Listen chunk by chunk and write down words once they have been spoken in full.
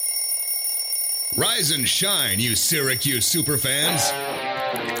Rise and shine, you Syracuse superfans.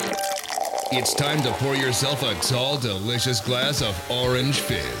 It's time to pour yourself a tall, delicious glass of Orange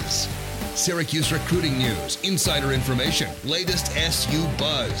Fizz. Syracuse recruiting news, insider information, latest SU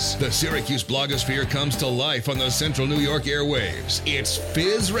buzz. The Syracuse blogosphere comes to life on the Central New York airwaves. It's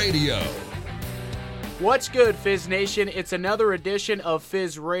Fizz Radio. What's good, Fizz Nation? It's another edition of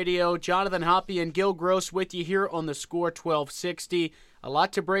Fizz Radio. Jonathan Hoppe and Gil Gross with you here on the Score 1260. A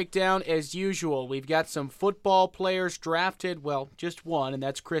lot to break down as usual. We've got some football players drafted. Well, just one, and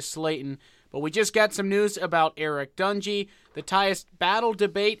that's Chris Slayton. But we just got some news about Eric Dungey. The Tyus Battle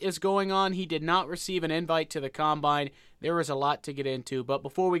debate is going on. He did not receive an invite to the Combine. There is a lot to get into. But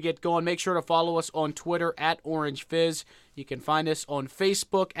before we get going, make sure to follow us on Twitter at OrangeFizz. You can find us on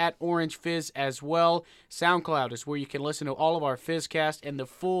Facebook at OrangeFizz as well. SoundCloud is where you can listen to all of our Fizzcast and the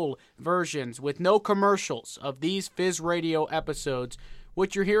full versions with no commercials of these Fizz Radio episodes,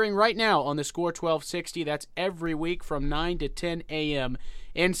 which you're hearing right now on the Score 1260. That's every week from 9 to 10 a.m.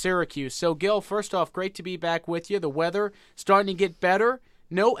 in Syracuse. So, Gil, first off, great to be back with you. The weather starting to get better.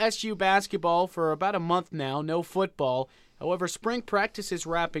 No SU basketball for about a month now. No football. However, spring practice is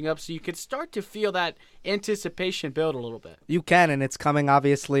wrapping up, so you can start to feel that anticipation build a little bit. You can, and it's coming,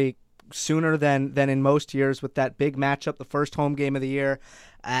 obviously, sooner than in most years with that big matchup, the first home game of the year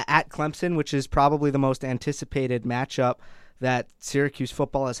at Clemson, which is probably the most anticipated matchup that Syracuse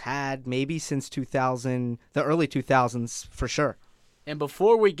football has had maybe since the early 2000s for sure. And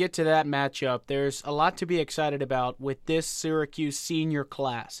before we get to that matchup, there's a lot to be excited about with this Syracuse senior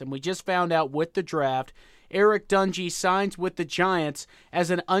class. And we just found out with the draft, Eric Dungey signs with the Giants as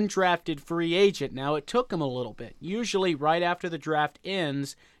an undrafted free agent. Now, it took him a little bit. Usually, right after the draft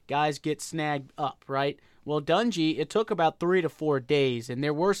ends, guys get snagged up, right? Well, Dungey, it took about 3 to 4 days, and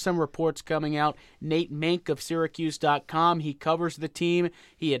there were some reports coming out. Nate Mink of Syracuse.com, he covers the team.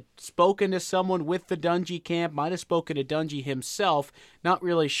 He had spoken to someone with the Dungey camp, might have spoken to Dungey himself, not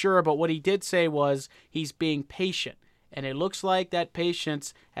really sure, but what he did say was he's being patient. And it looks like that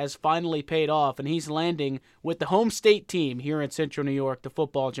patience has finally paid off, and he's landing with the home state team here in Central New York, the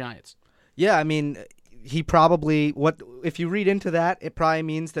football Giants. Yeah, I mean, he probably, if you read into that, it probably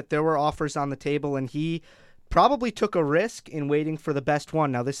means that there were offers on the table, and he probably took a risk in waiting for the best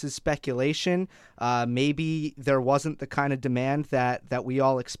one. Now, this is speculation. Maybe there wasn't the kind of demand that we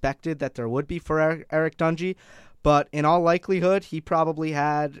all expected that there would be for Eric Dungey, but in all likelihood, he probably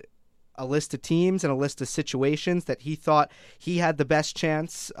had a list of teams and a list of situations that he thought he had the best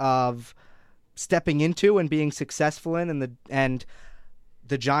chance of stepping into and being successful in, and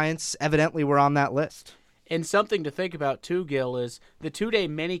the Giants evidently were on that list. And something to think about, too, Gil, is the 2-day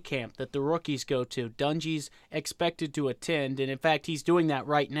minicamp that the rookies go to. Dungey's expected to attend, and in fact, he's doing that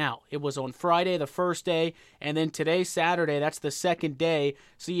right now. It was on Friday, the first day, and then today, Saturday, that's the second day.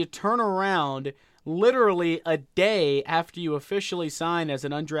 So you turn around literally a day after you officially sign as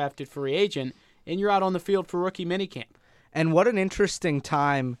an undrafted free agent, and you're out on the field for rookie minicamp. And what an interesting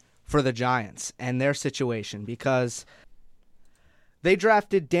time for the Giants and their situation, because they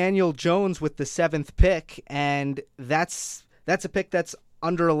drafted Daniel Jones with the 7th pick, and that's a pick that's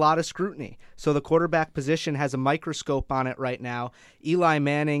under a lot of scrutiny. So the quarterback position has a microscope on it right now. Eli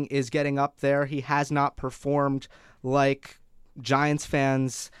Manning is getting up there. He has not performed like Giants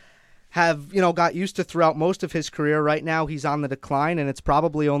fans have, got used to throughout most of his career. Right now, he's on the decline, and it's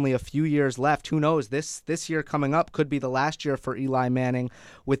probably only a few years left. Who knows? This year coming up could be the last year for Eli Manning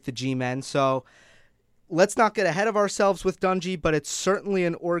with the G-Men. So let's not get ahead of ourselves with Dungey, but it's certainly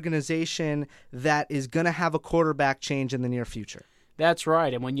an organization that is going to have a quarterback change in the near future. That's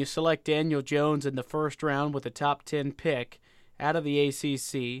right, and when you select Daniel Jones in the first round with a top 10 pick out of the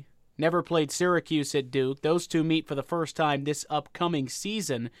ACC, never played Syracuse at Duke, those two meet for the first time this upcoming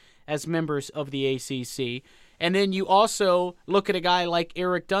season as members of the ACC. And then you also look at a guy like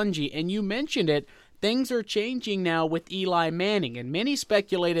Eric Dungey, and you mentioned it, things are changing now with Eli Manning, and many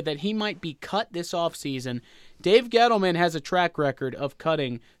speculated that he might be cut this offseason. Dave Gettleman has a track record of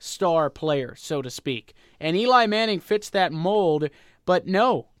cutting star players, so to speak, and Eli Manning fits that mold, but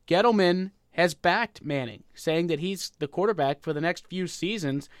no, Gettleman has backed Manning, saying that he's the quarterback for the next few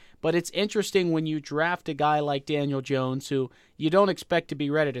seasons. But it's interesting when you draft a guy like Daniel Jones, who you don't expect to be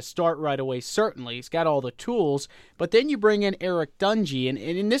ready to start right away, certainly. He's got all the tools. But then you bring in Eric Dungey,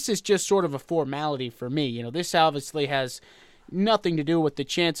 and this is just sort of a formality for me. This obviously has nothing to do with the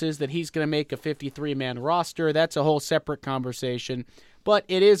chances that he's going to make a 53-man roster. That's a whole separate conversation. But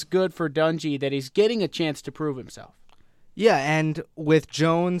it is good for Dungey that he's getting a chance to prove himself. Yeah, and with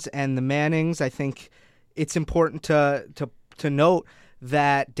Jones and the Mannings, I think it's important to note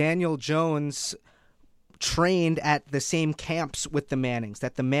that Daniel Jones trained at the same camps with the Mannings,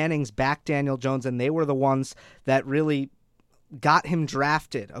 that the Mannings backed Daniel Jones, and they were the ones that really got him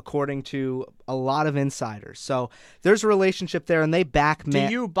drafted, according to a lot of insiders. So there's a relationship there, and they back Do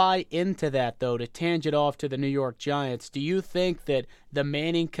you buy into that, though, to tangent off to the New York Giants? Do you think that the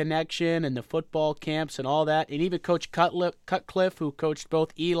Manning connection and the football camps and all that, and even Coach Cutcliffe, who coached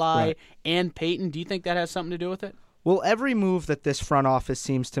both Eli and Peyton, do you think that has something to do with it? Well, every move that this front office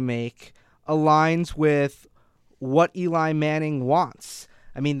seems to make aligns with what Eli Manning wants.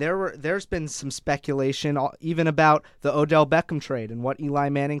 I mean, there's been some speculation even about the Odell Beckham trade and what Eli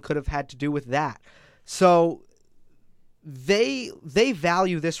Manning could have had to do with that. So they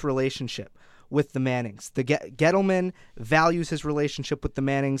value this relationship with the Mannings. The Gettleman values his relationship with the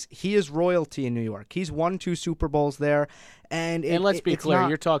Mannings. He is royalty in New York. He's won 2 Super Bowls there. And let's be clear,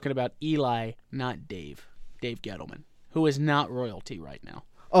 you're talking about Eli, not Dave Gettleman, who is not royalty right now.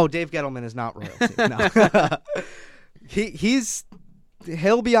 Oh, Dave Gettleman is not royalty. No.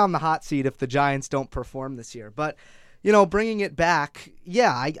 He'll be on the hot seat if the Giants don't perform this year. But, bringing it back,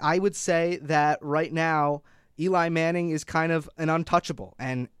 I would say that right now Eli Manning is kind of an untouchable,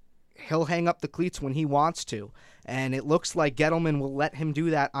 and he'll hang up the cleats when he wants to. And it looks like Gettleman will let him do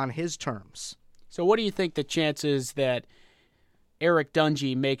that on his terms. So what do you think the chances that Eric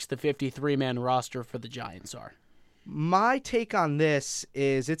Dungy makes the 53-man roster for the Giants are? My take on this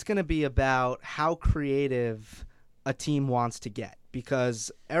is it's going to be about how creative a team wants to get,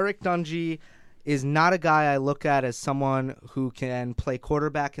 because Eric Dungy is not a guy I look at as someone who can play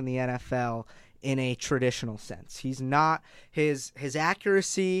quarterback in the NFL in a traditional sense. He's not. His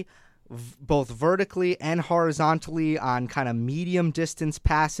accuracy, both vertically and horizontally on kind of medium distance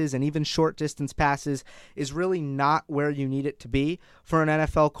passes and even short distance passes, is really not where you need it to be for an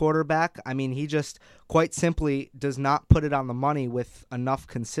NFL quarterback. I mean, he just quite simply does not put it on the money with enough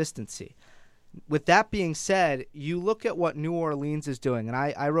consistency. With that being said, you look at what New Orleans is doing, and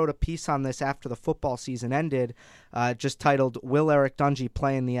I wrote a piece on this after the football season ended, just titled, "Will Eric Dungy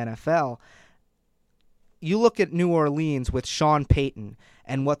Play in the NFL?" You look at New Orleans with Sean Payton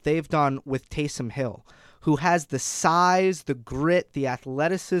and what they've done with Taysom Hill, who has the size, the grit, the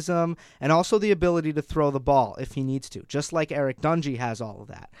athleticism, and also the ability to throw the ball if he needs to, just like Eric Dungy has all of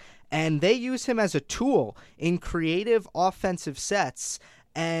that. And they use him as a tool in creative offensive sets,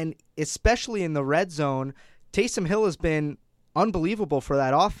 and especially in the red zone. Taysom Hill has been unbelievable for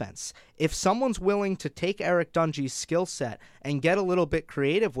that offense. If someone's willing to take Eric Dungy's skill set and get a little bit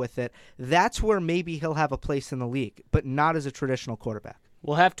creative with it, that's where maybe he'll have a place in the league, but not as a traditional quarterback.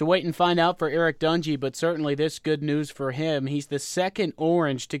 We'll have to wait and find out for Eric Dungy, but certainly this good news for him. He's the second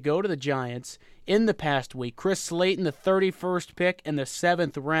Orange to go to the Giants in the past week. Chris Slayton, the 31st pick in the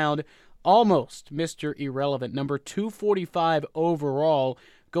 7th round, almost Mr. Irrelevant, number 245 overall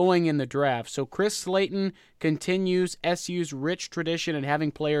going in the draft. So Chris Slayton continues SU's rich tradition in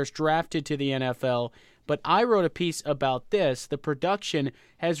having players drafted to the NFL. But I wrote a piece about this. The production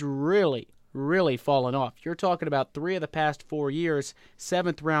has really fallen off. You're talking about 3 of the past 4 years,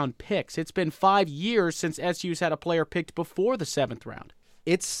 7th-round picks. It's been 5 years since SU's had a player picked before the 7th round.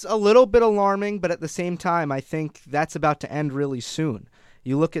 It's a little bit alarming, but at the same time, I think that's about to end really soon.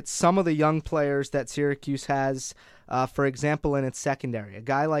 You look at some of the young players that Syracuse has, for example, in its secondary. A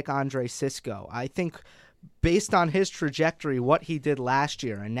guy like Andre Cisco. I think based on his trajectory, what he did last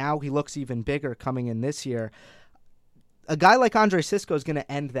year, and now he looks even bigger coming in this year, a guy like Andre Cisco is going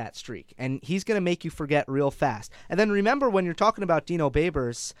to end that streak, and he's going to make you forget real fast. And then remember, when you're talking about Dino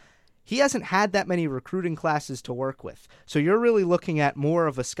Babers, he hasn't had that many recruiting classes to work with. So you're really looking at more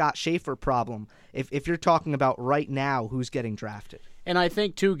of a Scott Schaefer problem if you're talking about right now who's getting drafted. And I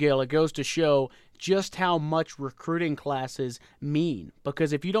think, too, Gil, it goes to show just how much recruiting classes mean.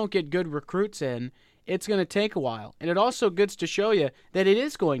 Because if you don't get good recruits in, it's going to take a while. And it also goes to show you that it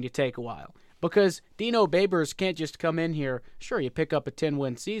is going to take a while. Because Dino Babers can't just come in here. Sure, you pick up a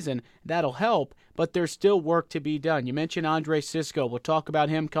 10-win season. That'll help. But there's still work to be done. You mentioned Andre Cisco. We'll talk about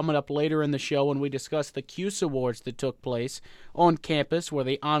him coming up later in the show when we discuss the CUSE Awards that took place on campus where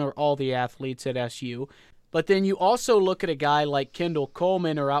they honor all the athletes at SU. But then you also look at a guy like Kendall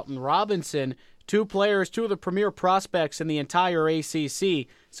Coleman or Alton Robinson, 2 players, 2 of the premier prospects in the entire ACC.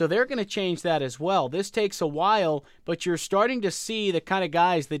 So they're going to change that as well. This takes a while, but you're starting to see the kind of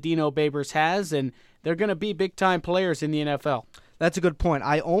guys that Dino Babers has, and they're going to be big-time players in the NFL. That's a good point.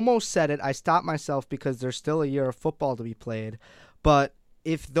 I almost said it. I stopped myself because there's still a year of football to be played. But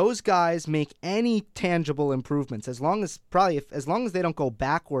if those guys make any tangible improvements, as long as they don't go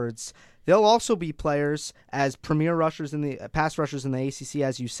backwards, they'll also be players as premier rushers in the pass rushers in the ACC,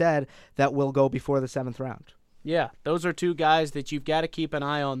 as you said, that will go before the 7th round. Yeah, those are two guys that you've got to keep an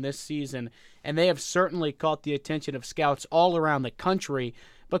eye on this season, and they have certainly caught the attention of scouts all around the country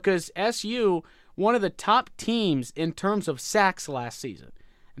because SU, one of the top teams in terms of sacks last season.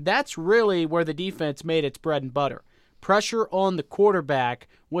 That's really where the defense made its bread and butter. Pressure on the quarterback,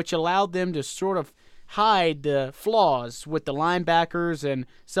 which allowed them to sort of hide the flaws with the linebackers and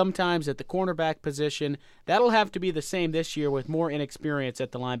sometimes at the cornerback position. That'll have to be the same this year with more inexperience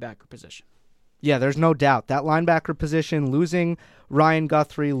at the linebacker position. Yeah, there's no doubt. That linebacker position, losing Ryan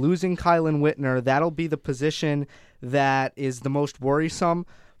Guthrie, losing Kylan Whitner, that'll be the position that is the most worrisome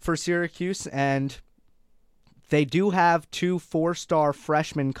for Syracuse. And they do have 2 4-star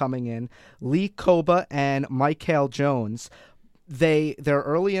freshmen coming in, Lee Koba and Michael Jones. They're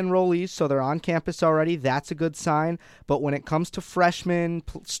early enrollees, so they're on campus already. That's a good sign. But when it comes to freshmen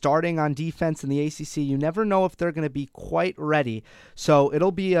starting on defense in the ACC, you never know if they're going to be quite ready. So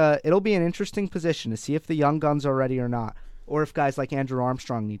it'll be an interesting position to see if the young guns are ready or not, or if guys like Andrew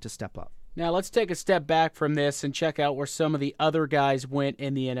Armstrong need to step up. Now let's take a step back from this and check out where some of the other guys went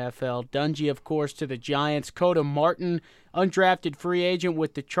in the NFL. Dungy, of course, to the Giants. Coda Martin, undrafted free agent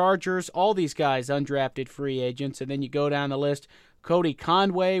with the Chargers. All these guys undrafted free agents. And then you go down the list. Cody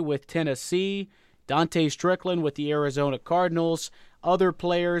Conway with Tennessee. Dante Strickland with the Arizona Cardinals. Other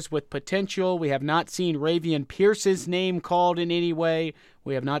players with potential. We have not seen Ravian Pierce's name called in any way.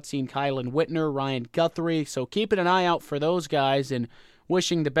 We have not seen Kylan Whitner, Ryan Guthrie. So keeping an eye out for those guys and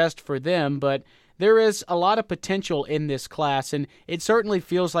wishing the best for them, but there is a lot of potential in this class, and it certainly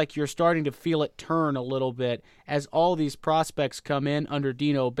feels like you're starting to feel it turn a little bit as all these prospects come in under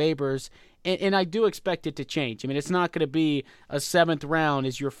Dino Babers, and I do expect it to change. I mean, it's not going to be a 7th round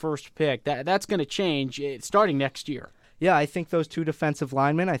as your first pick. That's going to change starting next year. Yeah, I think those 2 defensive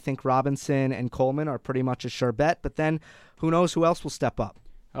linemen, I think Robinson and Coleman are pretty much a sure bet, but then who knows who else will step up.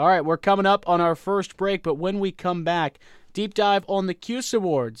 All right, we're coming up on our first break, but when we come back, deep dive on the CUSE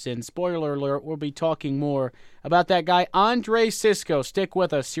Awards, and spoiler alert, we'll be talking more about that guy, Andre Cisco. Stick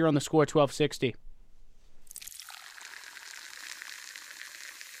with us here on the Score 1260.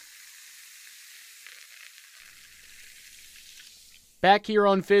 Back here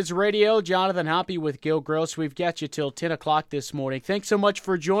on Fizz Radio, Jonathan Hoppe with Gil Gross. We've got you till 10 o'clock this morning. Thanks so much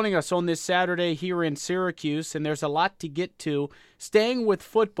for joining us on this Saturday here in Syracuse, and there's a lot to get to. Staying with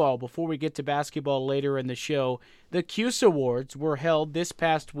football before we get to basketball later in the show, the CUSE Awards were held this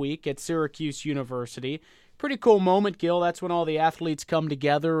past week at Syracuse University. Pretty cool moment, Gil. That's when all the athletes come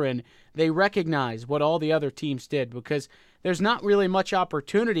together and they recognize what all the other teams did, because there's not really much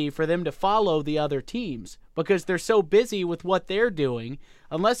opportunity for them to follow the other teams because they're so busy with what they're doing.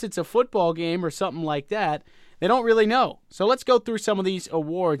 Unless it's a football game or something like that, they don't really know. So let's go through some of these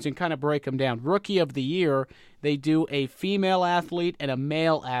awards and kind of break them down. Rookie of the Year, they do a female athlete and a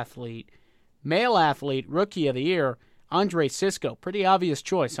male athlete. Male athlete, Rookie of the Year, Andre Cisco. Pretty obvious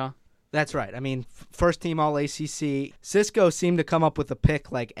choice, huh? That's right. I mean, first team All-ACC. Cisco seemed to come up with a pick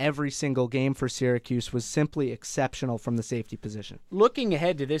like every single game for Syracuse, was simply exceptional from the safety position. Looking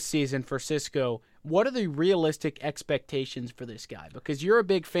ahead to this season for Cisco, what are the realistic expectations for this guy? Because you're a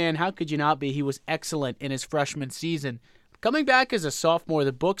big fan. How could you not be? He was excellent in his freshman season. Coming back as a sophomore,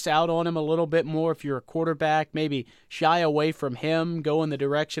 the book's out on him a little bit more. If you're a quarterback, maybe shy away from him, go in the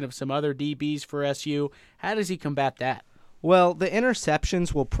direction of some other DBs for SU. How does he combat that? Well, the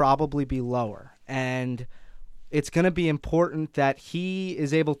interceptions will probably be lower, and it's going to be important that he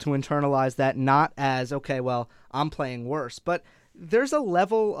is able to internalize that not as, okay, well, I'm playing worse, but there's a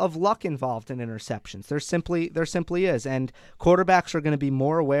level of luck involved in interceptions. There simply is, and quarterbacks are going to be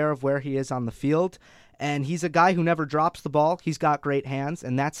more aware of where he is on the field. And he's a guy who never drops the ball. He's got great hands,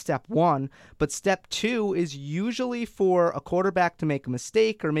 and that's step one. But step two is usually for a quarterback to make a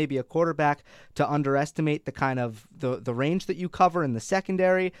mistake, or maybe a quarterback to underestimate the kind of the range that you cover in the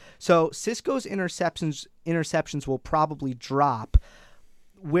secondary. So Cisco's interceptions will probably drop.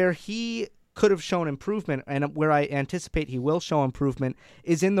 Where he could have shown improvement, and where I anticipate he will show improvement,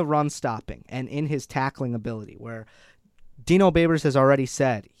 is in the run stopping and in his tackling ability, where Dino Babers has already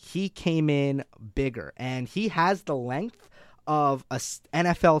said he came in bigger, and he has the length of a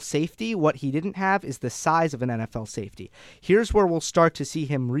NFL safety. What he didn't have is the size of an NFL safety. Here's where we'll start to see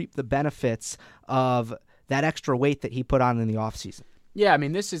him reap the benefits of that extra weight that he put on in the offseason. Yeah, I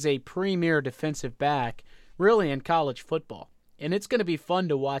mean, this is a premier defensive back, really, in college football. And it's going to be fun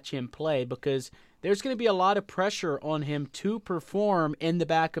to watch him play because there's going to be a lot of pressure on him to perform in the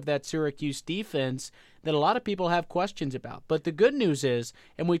back of that Syracuse defense that a lot of people have questions about. But the good news is,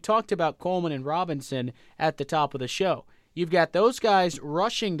 and we talked about Coleman and Robinson at the top of the show, you've got those guys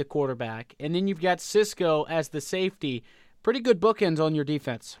rushing the quarterback, and then you've got Cisco as the safety. Pretty good bookends on your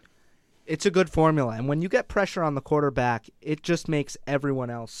defense. It's a good formula. And when you get pressure on the quarterback, it just makes everyone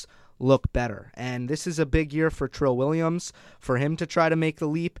else look better. And this is a big year for Trill Williams, for him to try to make the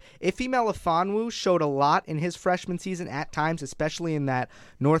leap. Ife Melifonwu showed a lot in his freshman season at times, especially in that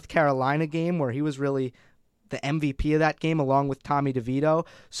North Carolina game where he was really the MVP of that game along with Tommy DeVito.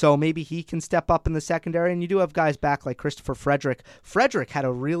 So maybe he can step up in the secondary. And you do have guys back like Christopher Frederick. Frederick had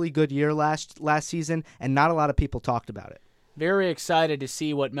a really good year last season, and not a lot of people talked about it. Very excited to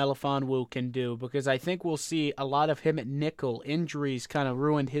see what Melifonwu can do, because I think we'll see a lot of him at nickel. Injuries kind of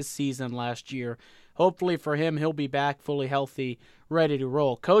ruined his season last year. Hopefully for him, he'll be back fully healthy, ready to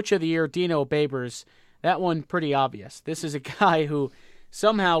roll. Coach of the Year, Dino Babers. That one pretty obvious. This is a guy who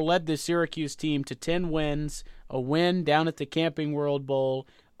somehow led the Syracuse team to 10 wins, a win down at the Camping World Bowl,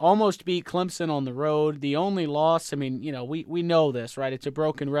 almost beat Clemson on the road. The only loss, we know this, right? It's a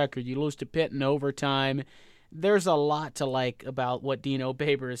broken record. You lose to Pitt in overtime. There's a lot to like about what Dino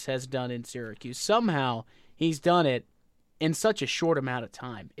Babers has done in Syracuse. Somehow, he's done it in such a short amount of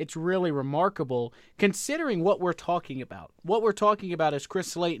time. It's really remarkable considering what we're talking about. What we're talking about is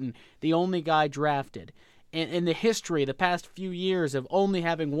Chris Slayton, the only guy drafted. In the history, the past few years of only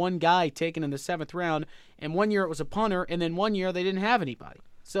having one guy taken in the 7th round, and 1 year it was a punter, and then 1 year they didn't have anybody.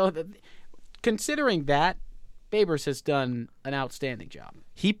 So considering that, Babers has done an outstanding job.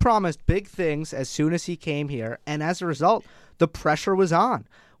 He promised big things as soon as he came here, and as a result, the pressure was on.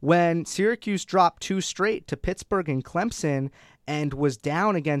 When Syracuse dropped 2 straight to Pittsburgh and Clemson and was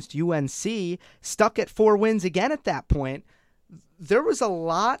down against UNC, stuck at 4 wins again at that point, there was a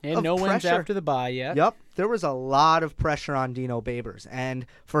lot of pressure. And no wins after the bye yet. Yep. There was a lot of pressure on Dino Babers. And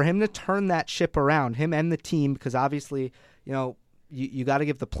for him to turn that ship around, him and the team, because obviously, you got to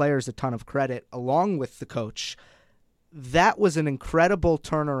give the players a ton of credit along with the coach. That was an incredible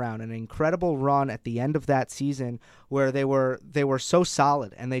turnaround, an incredible run at the end of that season where they were so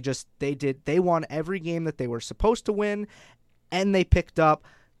solid, and they won every game that they were supposed to win, and they picked up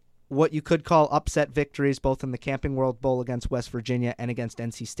what you could call upset victories both in the Camping World Bowl against West Virginia and against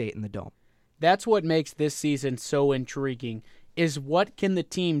NC State in the Dome. That's what makes this season so intriguing, is what can the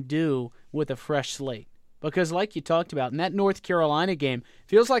team do with a fresh slate? Because like you talked about, in that North Carolina game,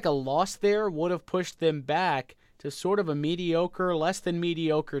 feels like a loss there would have pushed them back to sort of a mediocre, less than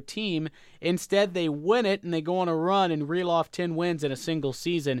mediocre team. Instead, they win it and they go on a run and reel off 10 wins in a single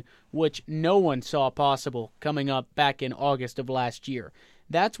season, which no one saw possible coming up back in August of last year.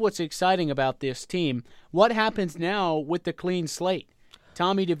 That's what's exciting about this team. What happens now with the clean slate?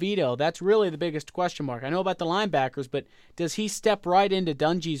 Tommy DeVito, that's really the biggest question mark. I know about the linebackers, but does he step right into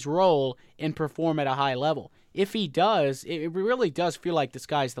Dungy's role and perform at a high level? If he does, it really does feel like the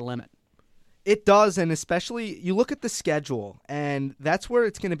sky's the limit. It does, and especially you look at the schedule, and that's where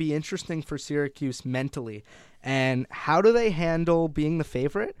it's going to be interesting for Syracuse mentally. And how do they handle being the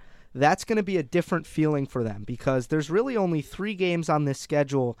favorite? That's going to be a different feeling for them because there's really only 3 games on this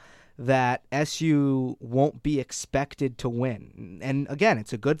schedule that SU won't be expected to win. And again,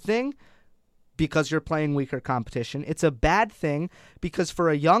 it's a good thing because you're playing weaker competition. It's a bad thing because for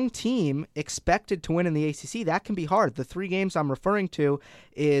a young team expected to win in the ACC, that can be hard. The 3 games I'm referring to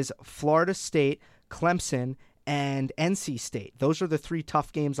is Florida State, Clemson, and NC State. Those are the 3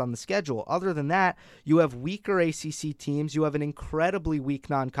 tough games on the schedule. Other than that, you have weaker ACC teams. You have an incredibly weak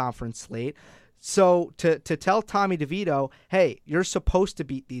non-conference slate. So to tell Tommy DeVito, hey, you're supposed to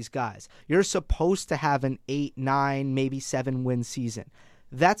beat these guys. You're supposed to have an 8, 9, maybe 7 win season.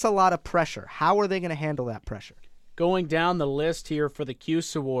 That's a lot of pressure. How are they going to handle that pressure? Going down the list here for the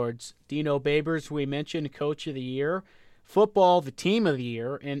Cuse Awards, Dino Babers, we mentioned, Coach of the Year. Football, the Team of the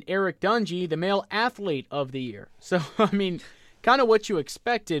Year. And Eric Dungy, the Male Athlete of the Year. So, kind of what you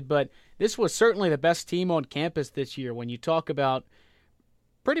expected, but this was certainly the best team on campus this year. When you talk about,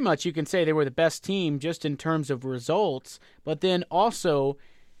 pretty much you can say they were the best team just in terms of results, but then also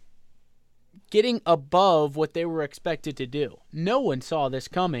getting above what they were expected to do. No one saw this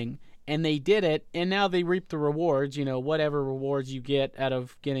coming, and they did it, and now they reap the rewards, whatever rewards you get out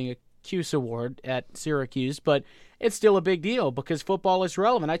of getting a Cuse Award at Syracuse, but it's still a big deal because football is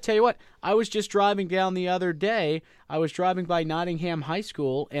relevant. I tell you what, I was just driving down the other day. I was driving by Nottingham High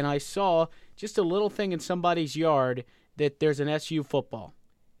School, and I saw just a little thing in somebody's yard that there's an SU football.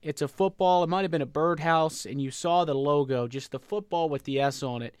 It's a football. It might have been a birdhouse, and you saw the logo, just the football with the S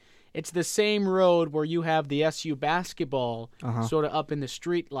on it. It's the same road where you have the SU basketball sort of up in the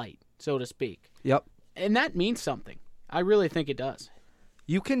street light, so to speak. Yep. And that means something. I really think it does.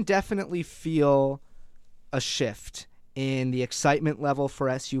 You can definitely feel a shift in the excitement level for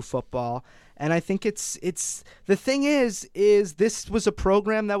SU football. And I think it's the thing is this was a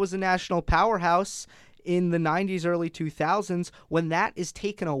program that was a national powerhouse in the 90s, early 2000s, when that is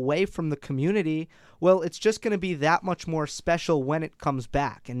taken away from the community, well, it's just going to be that much more special when it comes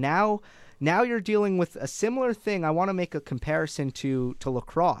back. And now you're dealing with a similar thing. I want to make a comparison to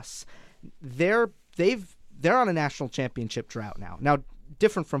lacrosse. They're on a national championship drought now. Now,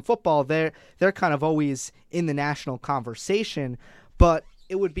 different from football, they're kind of always in the national conversation, but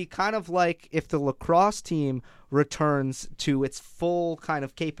it would be kind of like if the lacrosse team returns to its full kind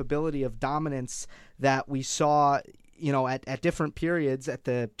of capability of dominance that we saw, at different periods at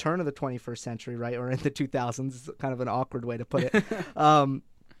the turn of the 21st century, right, or in the 2000s. It's kind of an awkward way to put it.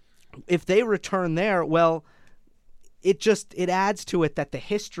 If they return there, well, it adds to it that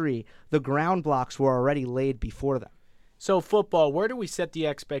the ground blocks were already laid before them. So football, where do we set the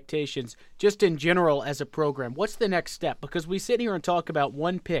expectations just in general as a program? What's the next step? Because we sit here and talk about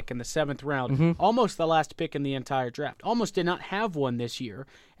one pick in the 7th round, almost the last pick in the entire draft. Almost did not have one this year.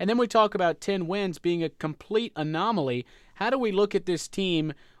 And then we talk about 10 wins being a complete anomaly. How do we look at this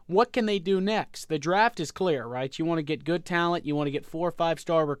team? What can they do next? The draft is clear, right? You want to get good talent. You want to get 4 or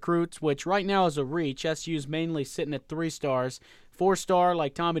 5-star recruits, which right now is a reach. SU's mainly sitting at 3 stars. 4-star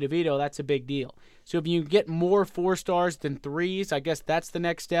like Tommy DeVito, that's a big deal. So if you get more 4 stars than 3s, I guess that's the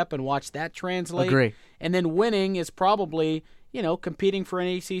next step, and watch that translate. Agree. And then winning is probably, competing for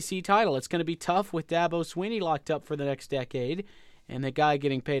an ACC title. It's going to be tough with Dabo Swinney locked up for the next decade, and the guy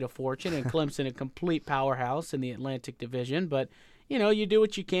getting paid a fortune, and Clemson a complete powerhouse in the Atlantic Division. But, you do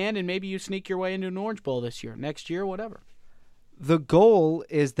what you can, and maybe you sneak your way into an Orange Bowl this year, next year, whatever. The goal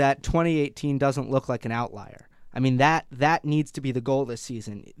is that 2018 doesn't look like an outlier. I mean, that needs to be the goal this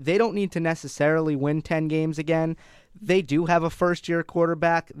season. They don't need to necessarily win 10 games again. They do have a first-year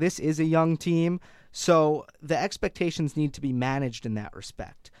quarterback. This is a young team, so the expectations need to be managed in that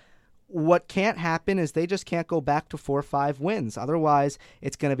respect. What can't happen is they just can't go back to 4 or 5 wins. Otherwise,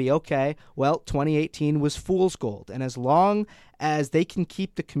 it's going to be, okay, well, 2018 was fool's gold. And as long as they can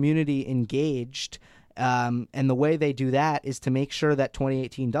keep the community engaged, and the way they do that is to make sure that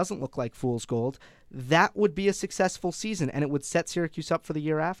 2018 doesn't look like fool's gold, that would be a successful season, and it would set Syracuse up for the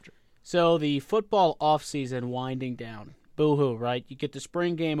year after. So the football offseason winding down. Boo-hoo, right? You get the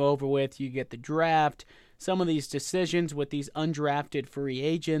spring game over with. You get the draft. Some of these decisions with these undrafted free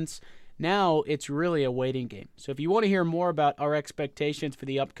agents. Now it's really a waiting game. So if you want to hear more about our expectations for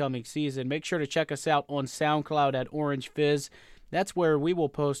the upcoming season, make sure to check us out on SoundCloud at Orange Fizz. That's where we will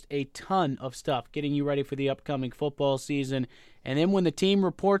post a ton of stuff, getting you ready for the upcoming football season. And then when the team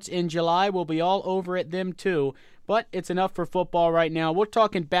reports in July, we'll be all over it them too. But it's enough for football right now. We're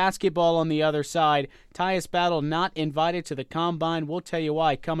talking basketball on the other side. Tyus Battle not invited to the Combine. We'll tell you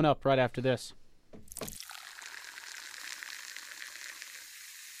why coming up right after this.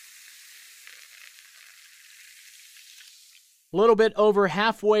 A little bit over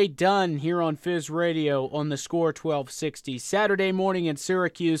halfway done here on Fizz Radio on the Score 1260. Saturday morning in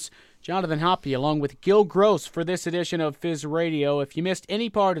Syracuse. Jonathan Hoppe along with Gil Gross for this edition of Fizz Radio. If you missed any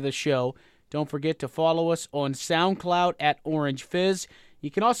part of the show, don't forget to follow us on SoundCloud at Orange Fizz.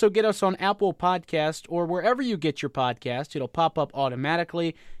 You can also get us on Apple Podcast or wherever you get your podcast. It'll pop up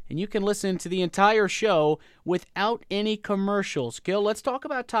automatically, and you can listen to the entire show without any commercials. Gil, let's talk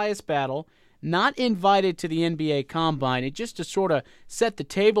about Tyus Battle. Not invited to the NBA Combine. And just to sort of set the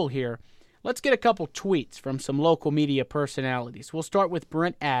table here, let's get a couple tweets from some local media personalities. We'll start with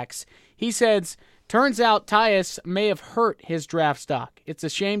Brent Axe. He says, turns out Tyus may have hurt his draft stock. It's a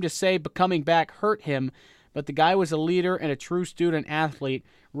shame to say becoming back hurt him, but the guy was a leader and a true student athlete.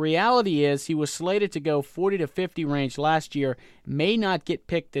 Reality is he was slated to go 40 to 50 range last year, may not get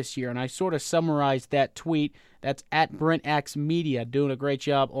picked this year. And I sort of summarized that tweet. That's at Brent Axe Media, doing a great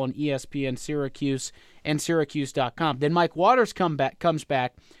job on ESPN Syracuse and Syracuse.com. Then Mike Waters comes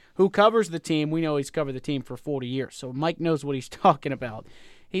back, who covers the team. We know he's covered the team for 40 years, so Mike knows what he's talking about.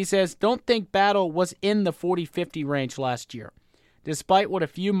 He says, don't think Battle was in the 40-50 range last year. Despite what a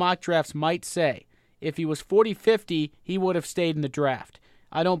few mock drafts might say, if he was 40-50, he would have stayed in the draft.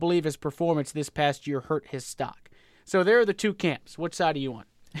 I don't believe his performance this past year hurt his stock. So there are the two camps. Which side are you on?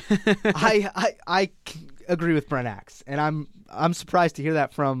 I agree with Brent Axe, and I'm surprised to hear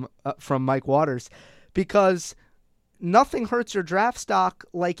that from Mike Waters, because nothing hurts your draft stock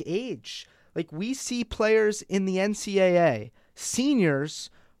like age. Like, we see players in the NCAA, seniors,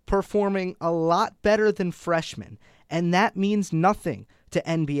 performing a lot better than freshmen, and that means nothing to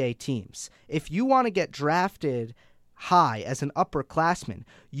NBA teams. If you want to get drafted high as an upperclassman,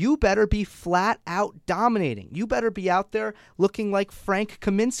 you better be flat out dominating. You better be out there looking like Frank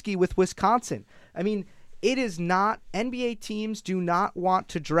Kaminsky with Wisconsin. I mean, it is not, NBA teams do not want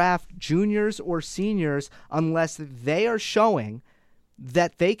to draft juniors or seniors unless they are showing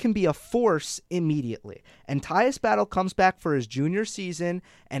that they can be a force immediately. And Tyus Battle comes back for his junior season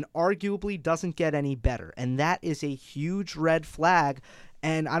and arguably doesn't get any better. And that is a huge red flag.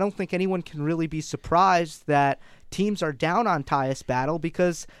 And I don't think anyone can really be surprised that teams are down on Tyus Battle,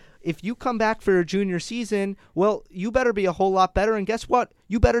 because if you come back for your junior season, well, you better be a whole lot better. And guess what?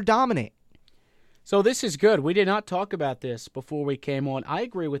 You better dominate. So this is good. We did not talk about this before we came on. I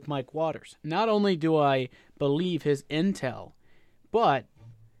agree with Mike Waters. Not only do I believe his intel, but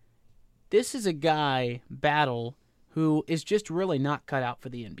this is a guy, Battle, who is just really not cut out for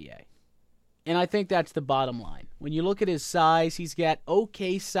the NBA. And I think that's the bottom line. When you look at his size, he's got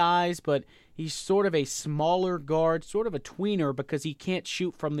okay size, but he's sort of a smaller guard, sort of a tweener, because he can't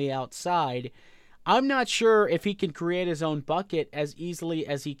shoot from the outside. I'm not sure if he can create his own bucket as easily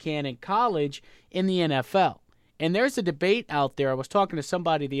as he can in college in the NFL. And there's a debate out there. I was talking to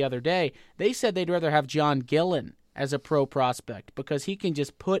somebody the other day. They said they'd rather have John Gillen as a pro prospect because he can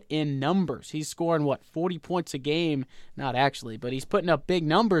just put in numbers. He's scoring, 40 points a game? Not actually, but he's putting up big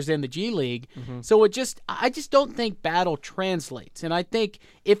numbers in the G League. Mm-hmm. So I just don't think Battle translates. And I think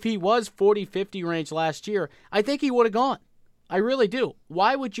if he was 40-50 range last year, I think he would have gone. I really do.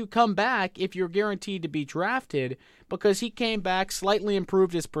 Why would you come back if you're guaranteed to be drafted? Because he came back, slightly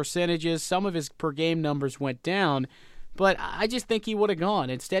improved his percentages. Some of his per game numbers went down. But I just think he would have gone.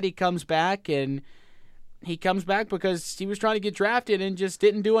 Instead, he comes back, and he comes back because he was trying to get drafted and just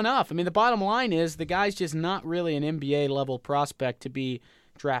didn't do enough. I mean, the bottom line is the guy's just not really an NBA-level prospect to be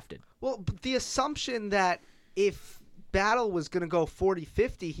drafted. Well, the assumption that if Battle was going to go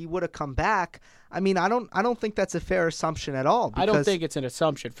 40-50, he would have come back. I mean, I don't think that's a fair assumption at all. I don't think it's an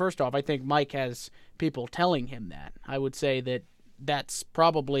assumption. First off, I think Mike has people telling him that. I would say that that's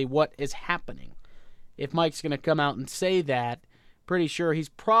probably what is happening. If Mike's going to come out and say that, pretty sure he's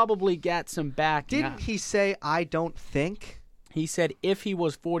probably got some backing. Didn't he say, I don't think? He said if he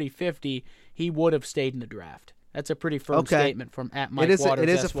was 40-50, he would have stayed in the draft. That's a pretty firm statement from at Mike Waters. It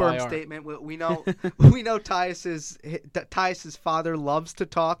is SYR. a firm statement. We know Tyus's father loves to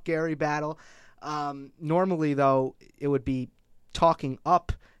talk, Gary Battle. Normally, though, it would be talking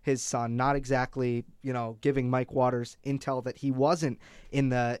up his son, not exactly, giving Mike Waters intel that he wasn't in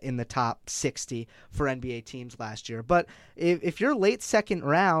the top 60 for NBA teams last year. But if you're late second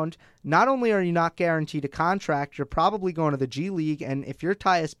round, not only are you not guaranteed a contract, you're probably going to the G League. And if you're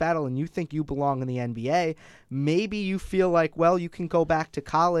Tyus Battle and you think you belong in the NBA, maybe you feel like, well, you can go back to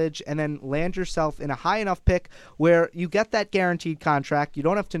college and then land yourself in a high enough pick where you get that guaranteed contract. You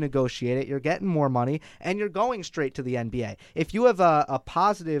don't have to negotiate it. You're getting more money, and you're going straight to the NBA. If you have a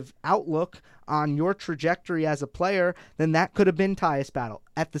positive outlook on your trajectory as a player, then that could have been Tyus Battle.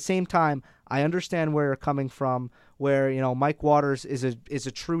 At the same time, I understand where you're coming from, where Mike Waters is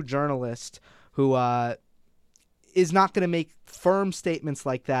a true journalist who is not going to make firm statements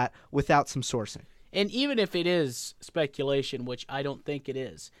like that without some sourcing. And even if it is speculation, which I don't think it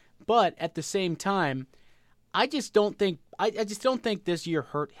is, but at the same time, I just don't think this year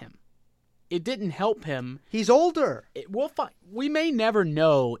hurt him. It didn't help him. He's older. We may never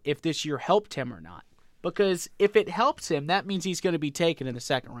know if this year helped him or not, because if it helps him, that means he's going to be taken in the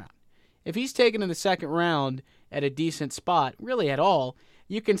second round. If he's taken in the second round at a decent spot, really at all,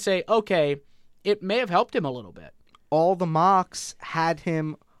 you can say, okay, it may have helped him a little bit. All the mocks had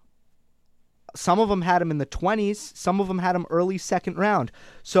him. Some of them had him in the 20s. Some of them had him early second round.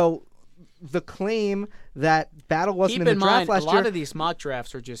 So the claim that Battle wasn't in the draft last year. A lot of these mock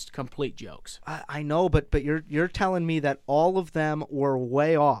drafts are just complete jokes. I know, but you're telling me that all of them were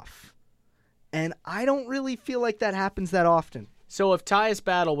way off, and I don't really feel like that happens that often. So if Tyus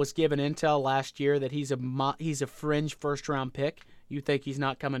Battle was given intel last year that he's a fringe first round pick, you think he's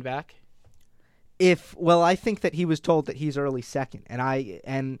not coming back? I think that he was told that he's early second,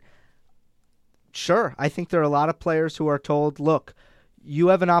 and sure, I think there are a lot of players who are told, look, you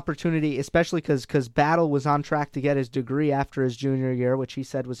have an opportunity, especially because Battle was on track to get his degree after his junior year, which he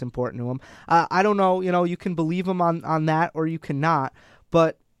said was important to him. I don't know, you can believe him on that or you cannot,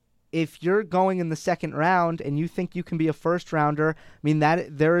 but if you're going in the second round and you think you can be a first rounder, I mean,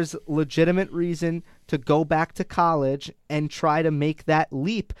 that there is legitimate reason to go back to college and try to make that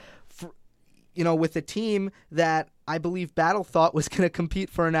leap with a team that I believe Battle thought was going to compete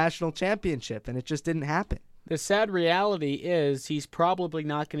for a national championship, and it just didn't happen. The sad reality is he's probably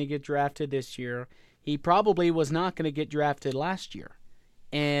not going to get drafted this year. He probably was not going to get drafted last year.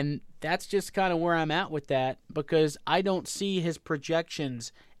 And that's just kind of where I'm at with that, because I don't see his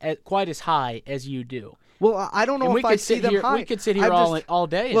projections quite as high as you do. Well, I don't know if I see them high. We could sit here all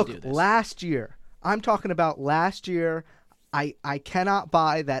day and do this. Look, last year, I'm talking about last year, I cannot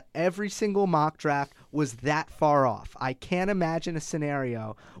buy that every single mock draft was that far off. I can't imagine a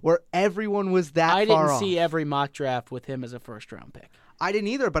scenario where everyone was that far off. I didn't see every mock draft with him as a first-round pick. I didn't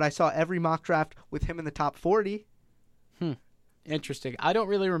either, but I saw every mock draft with him in the top 40. Interesting. I don't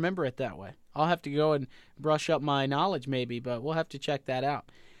really remember it that way. I'll have to go and brush up my knowledge maybe, but we'll have to check that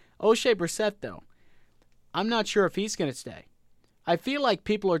out. O'Shea Brissett, though, I'm not sure if he's going to stay. I feel like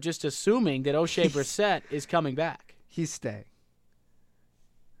people are just assuming that O'Shea Brissett is coming back. He's staying.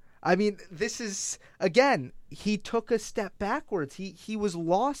 I mean, this is, again, he took a step backwards. He was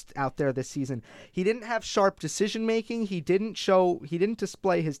lost out there this season. He didn't have sharp decision-making. He didn't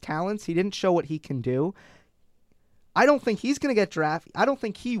display his talents. He didn't show what he can do. I don't think he's going to get drafted. I don't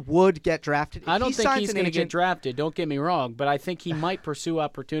think he would get drafted. I don't think he's going to get drafted, don't get me wrong, but I think he might pursue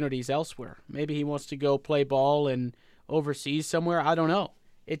opportunities elsewhere. Maybe he wants to go play ball and overseas somewhere. I don't know.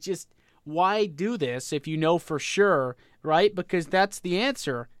 It's just, why do this if you know for sure, right? Because that's the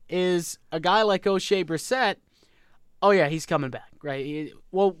answer, is a guy like O'Shea Brissett, oh yeah, he's coming back, right?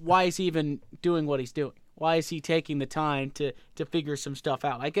 Well, why is he even doing what he's doing? Why is he taking the time to figure some stuff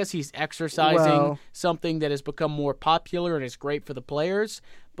out? I guess he's exercising something that has become more popular and is great for the players,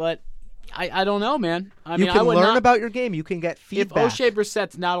 but I don't know, man. I mean, you can learn about your game. You can get feedback. If O'Shea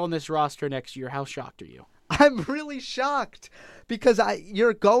Brissett's not on this roster next year, how shocked are you? I'm really shocked because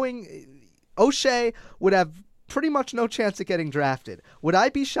O'Shea would have pretty much no chance of getting drafted. Would I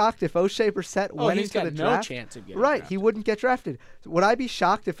be shocked if O'Shea Brissett went into the draft? He's got no chance of getting drafted. He wouldn't get drafted. Would I be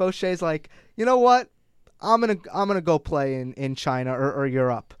shocked if O'Shea's like, you know what? I'm gonna go play in China or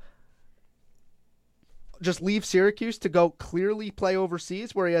Europe. Just leave Syracuse to go clearly play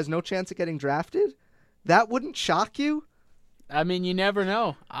overseas where he has no chance of getting drafted? That wouldn't shock you? I mean, you never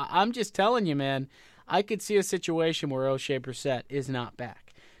know. I'm just telling you, man. I could see a situation where O'Shea Brissett is not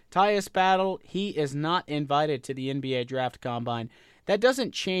back. Tyus Battle, he is not invited to the NBA Draft Combine. That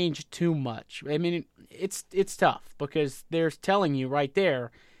doesn't change too much. I mean, it's tough because they're telling you right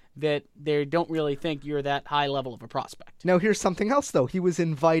there that they don't really think you're that high level of a prospect. Now, here's something else, though. He was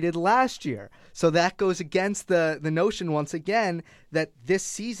invited last year. So that goes against the notion, once again, that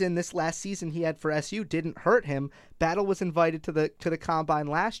this last season he had for SU didn't hurt him. Battle was invited to the Combine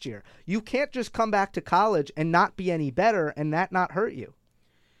last year. You can't just come back to college and not be any better and that not hurt you.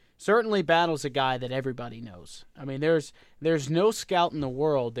 Certainly Battle's a guy that everybody knows. I mean, there's no scout in the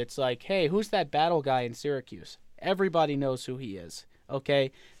world that's like, hey, who's that Battle guy in Syracuse? Everybody knows who he is.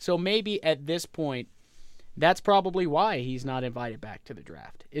 Okay, so maybe at this point, that's probably why he's not invited back to the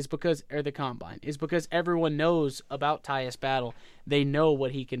draft, or the Combine, is because everyone knows about Tyus Battle. They know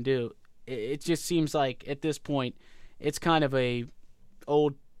what he can do. It just seems like at this point, it's kind of a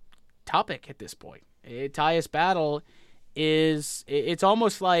old topic at this point. Tyus Battle it's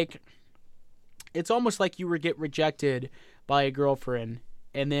almost like you get rejected by a girlfriend,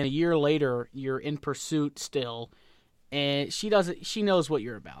 and then a year later you're in pursuit still. And she knows what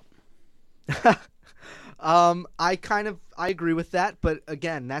you're about. I agree with that, but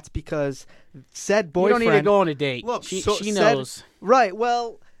again, that's because said boyfriend. You don't need to go on a date. Look, she knows. Right.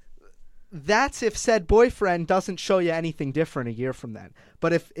 Well, that's if said boyfriend doesn't show you anything different a year from then.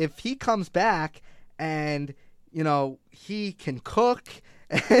 But if he comes back and he can cook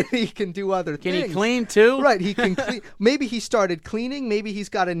and he can do other things. Can he clean too? Right. He can clean. Maybe he started cleaning. Maybe he's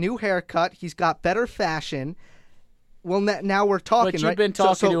got a new haircut. He's got better fashion. Well, now we're talking, but you've been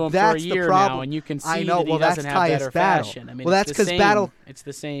talking to him for a year now, and you can see that he doesn't have better fashion. I mean, well, that's because Battle. It's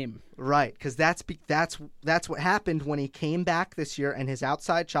the same, right? Because that's what happened when he came back this year, and his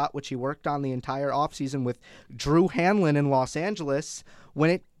outside shot, which he worked on the entire offseason with Drew Hanlon in Los Angeles,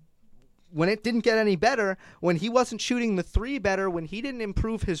 when it didn't get any better, when he wasn't shooting the three better, when he didn't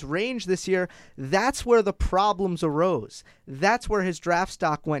improve his range this year, that's where the problems arose. That's where his draft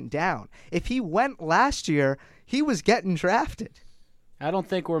stock went down. If he went last year, he was getting drafted. I don't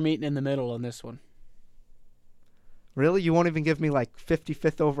think we're meeting in the middle on this one. Really? You won't even give me like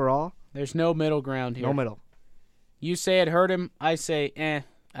 55th overall? There's no middle ground here. No middle. You say it hurt him. I say,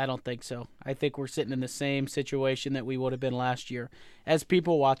 I don't think so. I think we're sitting in the same situation that we would have been last year as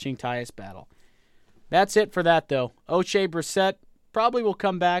people watching Tyus Battle. That's it for that, though. O'Shea Brissett probably will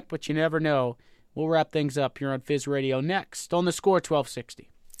come back, but you never know. We'll wrap things up here on Fizz Radio next on the Score 1260.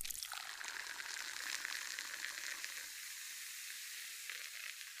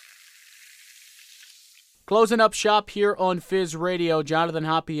 Closing up shop here on Fizz Radio, Jonathan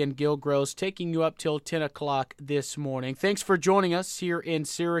Hoppe and Gil Gross taking you up till 10 o'clock this morning. Thanks for joining us here in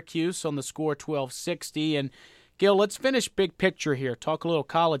Syracuse on the Score 1260. And Gil, let's finish big picture here, talk a little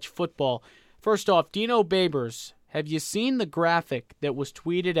college football. First off, Dino Babers, have you seen the graphic that was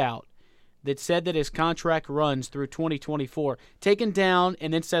tweeted out that said that his contract runs through 2024, taken down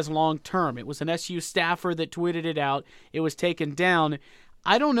and then says long term. It was an SU staffer that tweeted it out. It was taken down.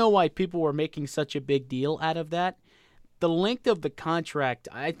 I don't know why people were making such a big deal out of that. The length of the contract,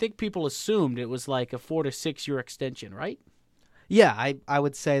 I think people assumed it was like a 4 to 6 year extension, right? Yeah, I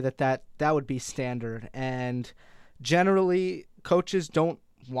would say that would be standard. And generally, coaches don't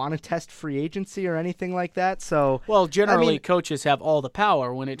want to test free agency or anything like that. So, well, generally, coaches have all the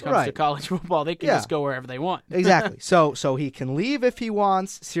power when it comes to college football. They can just go wherever they want. Exactly. So he can leave if he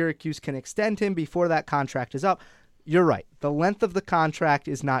wants. Syracuse can extend him before that contract is up. You're right. The length of the contract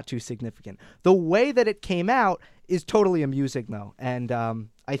is not too significant. The way that it came out is totally amusing, though, and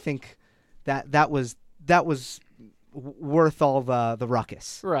I think that was worth all the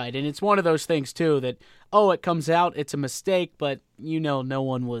ruckus. Right, and it's one of those things too that it comes out, it's a mistake, but no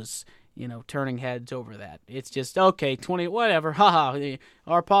one was turning heads over that. It's just 20 whatever, haha.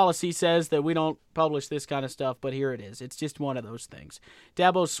 Our policy says that we don't publish this kind of stuff, but here it is. It's just one of those things.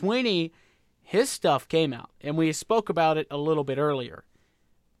 Dabo Swinney, his stuff came out, and we spoke about it a little bit earlier.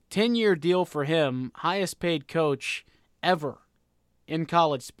 10-year deal for him, highest paid coach ever in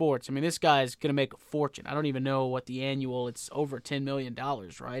college sports. I mean, this guy is going to make a fortune. I don't even know what the annual, it's over $10 million,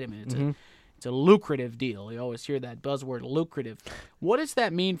 right? I mean, it's a lucrative deal. You always hear that buzzword, lucrative. What does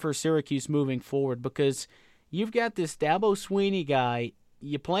that mean for Syracuse moving forward? Because you've got this Dabo Swinney guy,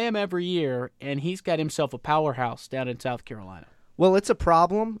 you play him every year, and he's got himself a powerhouse down in South Carolina. Well, it's a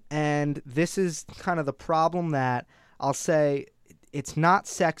problem, and this is kind of the problem that I'll say it's not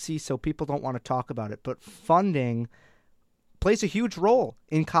sexy, so people don't want to talk about it, but funding plays a huge role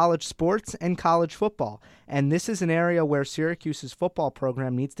in college sports and college football. And this is an area where Syracuse's football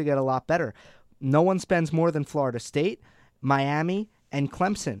program needs to get a lot better. No one spends more than Florida State, Miami, and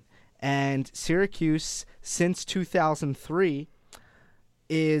Clemson. And Syracuse, since 2003,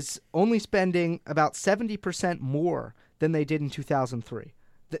 is only spending about 70% more than they did in 2003,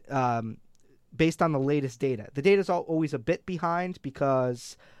 based on the latest data. The data's always a bit behind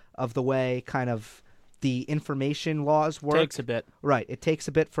because of the way kind of the information laws work. Takes a bit. Right. It takes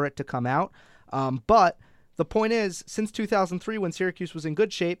a bit for it to come out. But the point is, since 2003, when Syracuse was in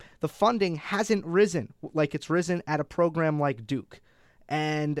good shape, the funding hasn't risen like it's risen at a program like Duke.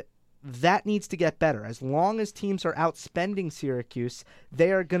 And that needs to get better. As long as teams are outspending Syracuse,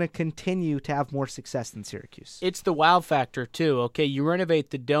 they are going to continue to have more success than Syracuse. It's the wow factor, too. Okay, you renovate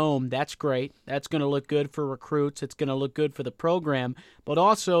the dome, that's great. That's going to look good for recruits. It's going to look good for the program. But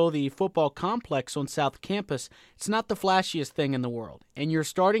also the football complex on South Campus, it's not the flashiest thing in the world. And you're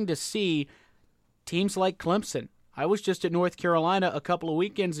starting to see teams like Clemson. I was just at North Carolina a couple of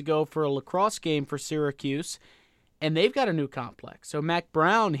weekends ago for a lacrosse game for Syracuse, and they've got a new complex. So Mac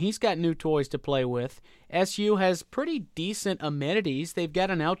Brown, he's got new toys to play with. SU has pretty decent amenities. They've got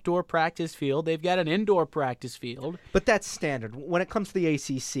an outdoor practice field. They've got an indoor practice field. But that's standard. When it comes to the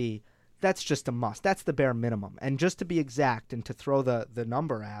ACC, that's just a must. That's the bare minimum. And just to be exact and to throw the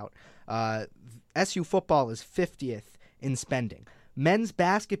number out, SU football is 50th in spending. Men's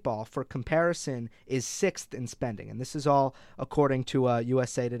basketball, for comparison, is 6th in spending. And this is all according to a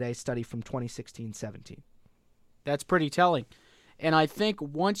USA Today study from 2016-17. That's pretty telling. And I think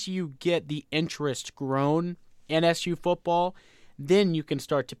once you get the interest grown in SU football, then you can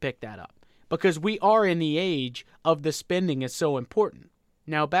start to pick that up. Because we are in the age of the spending is so important.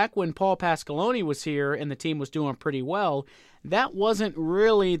 Now, back when Paul Pasqualoni was here and the team was doing pretty well, that wasn't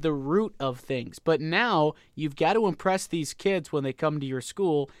really the root of things. But now you've got to impress these kids when they come to your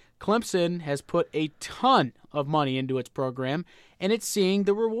school. Clemson has put a ton of money into its program, and it's seeing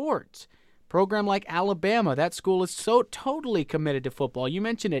the rewards. Program like Alabama, that school is so totally committed to football. You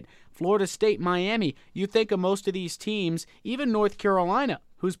mentioned it, Florida State, Miami. You think of most of these teams, even North Carolina,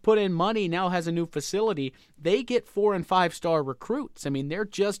 who's put in money, now has a new facility. They get 4- and 5-star recruits. I mean, they're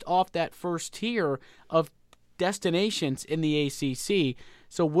just off that first tier of destinations in the ACC.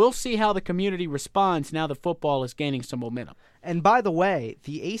 So we'll see how the community responds now that football is gaining some momentum. And by the way,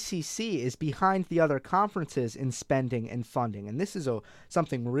 the ACC is behind the other conferences in spending and funding. And this is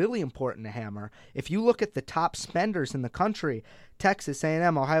something really important to hammer. If you look at the top spenders in the country, Texas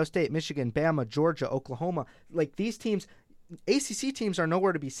A&M, Ohio State, Michigan, Bama, Georgia, Oklahoma, like these teams, ACC teams are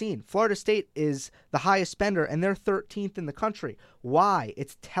nowhere to be seen. Florida State is the highest spender, and they're 13th in the country. Why?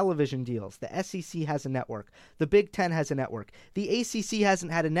 It's television deals. The SEC has a network. The Big Ten has a network. The ACC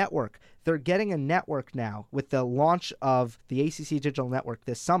hasn't had a network. They're getting a network now with the launch of the ACC Digital Network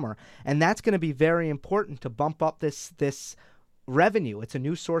this summer, and that's going to be very important to bump up this revenue. It's a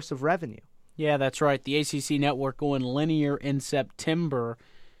new source of revenue. Yeah, that's right. The ACC network going linear in September.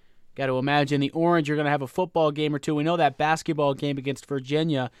 Got to imagine the Orange are going to have a football game or two. We know that basketball game against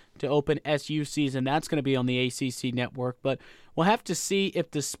Virginia to open SU season, that's going to be on the ACC network. But we'll have to see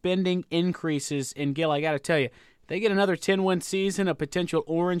if the spending increases. And, Gil, I got to tell you, if they get another 10-win season, a potential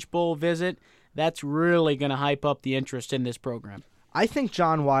Orange Bowl visit, that's really going to hype up the interest in this program. I think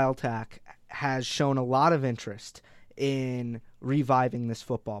John Wildhack has shown a lot of interest in reviving this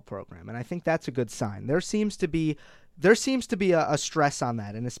football program, and I think that's a good sign. There seems to be a stress on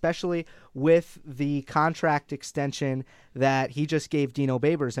that, and especially with the contract extension that he just gave Dino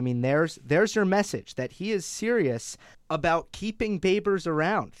Babers. I mean, there's your message that he is serious about keeping Babers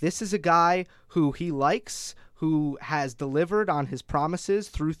around. This is a guy who he likes, who has delivered on his promises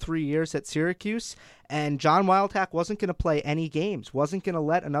through 3 years at Syracuse, and John Wildhack wasn't going to play any games, wasn't going to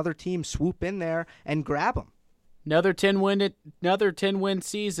let another team swoop in there and grab him. Another 10-win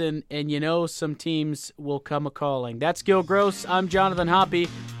season, and some teams will come a-calling. That's Gil Gross. I'm Jonathan Hoppe.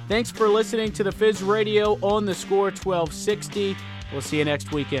 Thanks for listening to the Fizz Radio on the Score 1260. We'll see you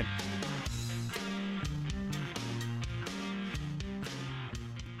next weekend.